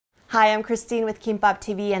Hi, I'm Christine with Kimbap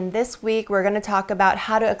TV, and this week we're going to talk about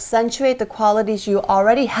how to accentuate the qualities you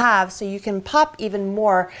already have so you can pop even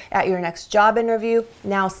more at your next job interview,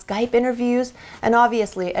 now Skype interviews, and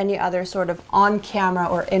obviously any other sort of on-camera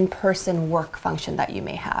or in-person work function that you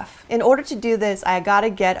may have. In order to do this, I gotta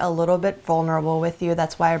get a little bit vulnerable with you.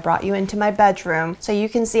 That's why I brought you into my bedroom so you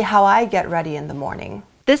can see how I get ready in the morning.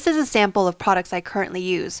 This is a sample of products I currently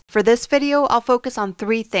use. For this video, I'll focus on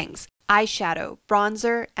three things: eyeshadow,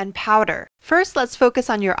 bronzer, and powder. First, let's focus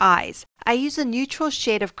on your eyes. I use a neutral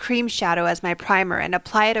shade of cream shadow as my primer and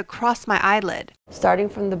apply it across my eyelid, starting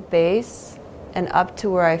from the base and up to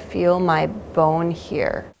where I feel my bone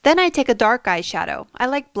here. Then I take a dark eyeshadow, I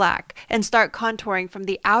like black, and start contouring from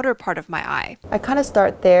the outer part of my eye. I kind of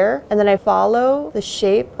start there, and then I follow the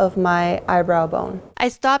shape of my eyebrow bone. I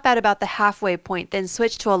stop at about the halfway point, then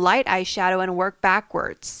switch to a light eyeshadow and work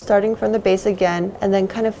backwards, starting from the base again, and then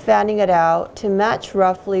kind of fanning it out to match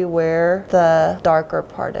roughly where the darker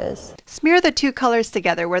part is. Smear the two colors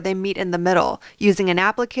together where they meet in the middle, using an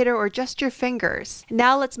applicator or just your fingers.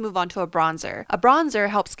 Now let's move on to a bronzer. A bronzer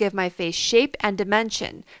helps give my face shape and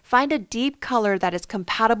dimension. Find a deep color that is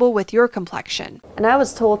compatible with your complexion. And I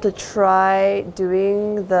was told to try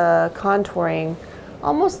doing the contouring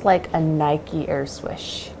almost like a Nike air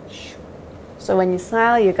swish. So when you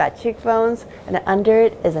smile, you got cheekbones, and under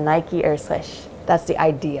it is a Nike air swish. That's the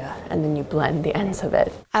idea, and then you blend the ends of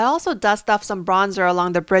it. I also dust off some bronzer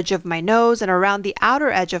along the bridge of my nose and around the outer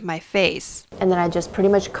edge of my face. And then I just pretty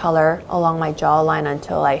much color along my jawline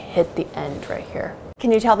until I hit the end right here.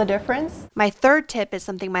 Can you tell the difference? My third tip is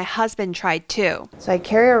something my husband tried too. So I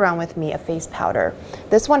carry around with me a face powder.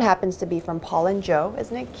 This one happens to be from Paul & Joe.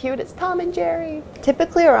 Isn't it cute? It's Tom and Jerry.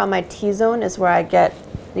 Typically around my T-zone is where I get,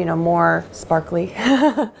 more sparkly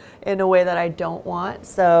in a way that I don't want.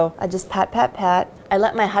 So I just pat, pat, pat. I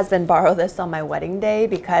let my husband borrow this on my wedding day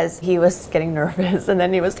because he was getting nervous and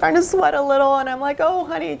then he was starting to sweat a little, and I'm like, oh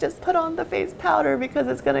honey, just put on the face powder because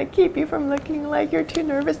it's gonna keep you from looking like you're too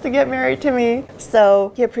nervous to get married to me.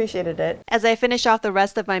 So he appreciated it. As I finish off the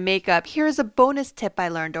rest of my makeup, here's a bonus tip I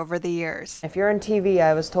learned over the years. If you're on TV,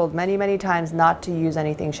 I was told many, many times not to use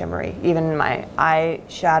anything shimmery. Even my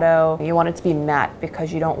eyeshadow, you want it to be matte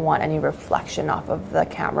because you don't want any reflection off of the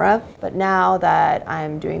camera. But now that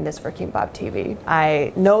I'm doing this for Kimbap TV,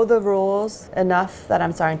 I know the rules enough that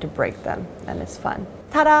I'm starting to break them, and it's fun.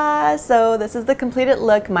 Ta-da! So this is the completed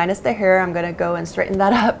look minus the hair. I'm gonna go and straighten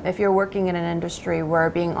that up. If you're working in an industry where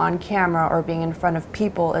being on camera or being in front of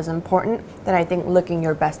people is important, then I think looking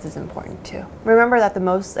your best is important too. Remember that the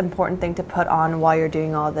most important thing to put on while you're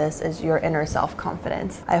doing all this is your inner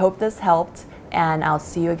self-confidence. I hope this helped, and I'll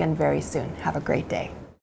see you again very soon. Have a great day.